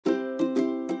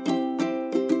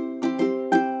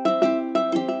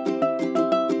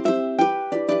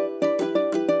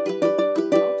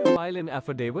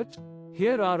affidavit?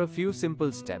 Here are a few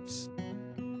simple steps.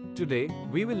 Today,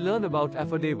 we will learn about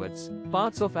affidavits,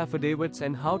 parts of affidavits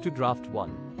and how to draft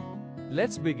one.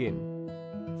 Let's begin.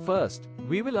 First,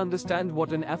 we will understand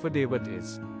what an affidavit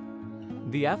is.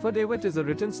 The affidavit is a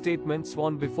written statement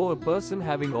sworn before a person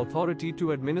having authority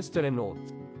to administer an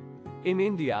oath. In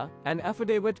India, an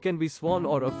affidavit can be sworn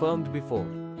or affirmed before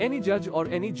any judge or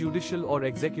any judicial or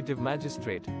executive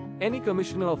magistrate, any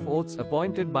commissioner of oaths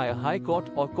appointed by a high court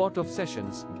or court of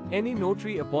sessions, any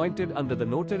notary appointed under the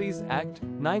Notaries Act,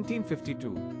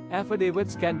 1952.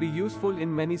 Affidavits can be useful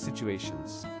in many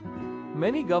situations.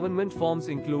 Many government forms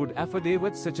include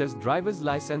affidavits such as driver's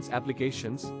license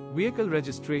applications, vehicle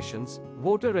registrations,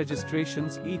 voter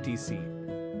registrations, etc.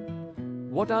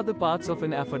 What are the parts of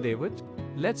an affidavit?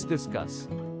 Let's discuss.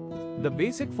 The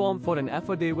basic form for an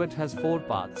affidavit has 4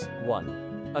 parts.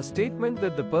 1. A statement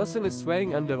that the person is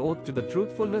swearing under oath to the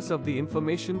truthfulness of the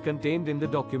information contained in the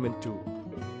document. 2.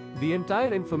 The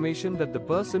entire information that the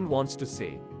person wants to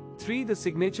say. 3. The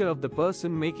signature of the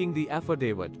person making the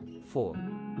affidavit. 4.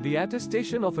 The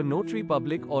attestation of a notary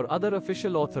public or other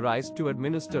official authorized to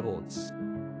administer oaths.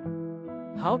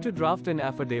 How to draft an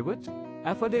affidavit?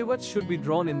 Affidavits should be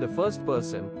drawn in the first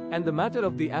person, and the matter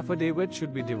of the affidavit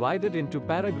should be divided into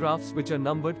paragraphs which are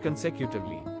numbered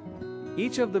consecutively.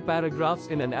 Each of the paragraphs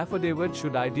in an affidavit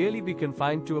should ideally be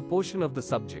confined to a portion of the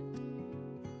subject.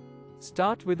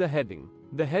 Start with a heading.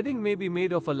 The heading may be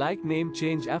made of a like name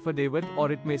change affidavit,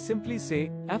 or it may simply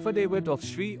say, Affidavit of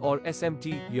Shri or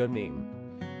SMT, your name.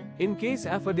 In case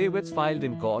affidavits filed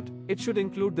in court, it should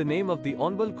include the name of the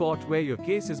honorable court where your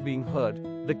case is being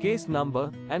heard, the case number,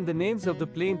 and the names of the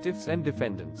plaintiffs and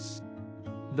defendants.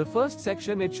 The first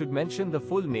section it should mention the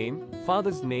full name,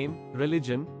 father's name,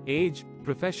 religion, age,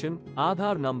 profession,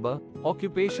 Aadhaar number,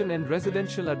 occupation and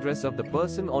residential address of the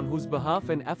person on whose behalf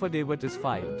an affidavit is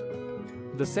filed.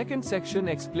 The second section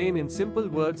explain in simple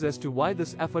words as to why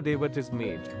this affidavit is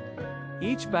made.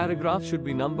 Each paragraph should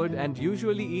be numbered and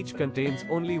usually each contains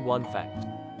only one fact.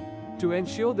 To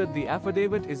ensure that the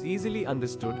affidavit is easily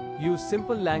understood, use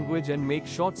simple language and make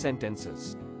short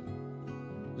sentences.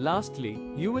 Lastly,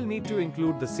 you will need to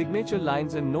include the signature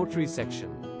lines and notary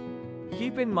section.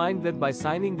 Keep in mind that by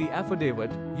signing the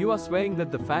affidavit, you are swearing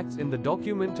that the facts in the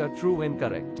document are true and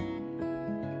correct.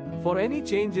 For any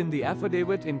change in the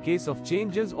affidavit, in case of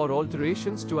changes or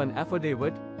alterations to an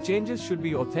affidavit, changes should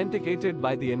be authenticated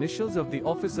by the initials of the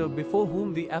officer before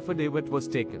whom the affidavit was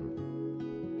taken.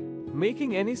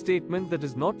 Making any statement that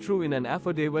is not true in an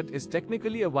affidavit is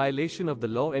technically a violation of the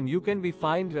law and you can be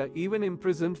fined or even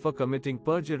imprisoned for committing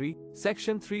perjury,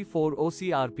 Section 34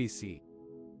 OC-RPC.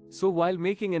 So while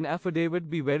making an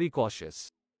affidavit, be very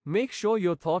cautious. Make sure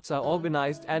your thoughts are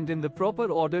organized and in the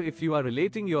proper order if you are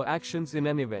relating your actions in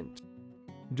an event.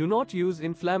 Do not use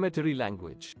inflammatory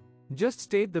language. Just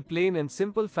state the plain and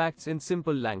simple facts in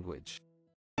simple language.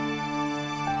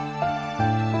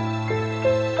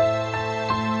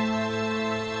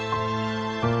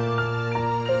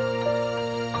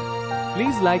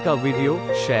 Please like our video,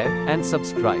 share, and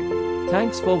subscribe.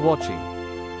 Thanks for watching.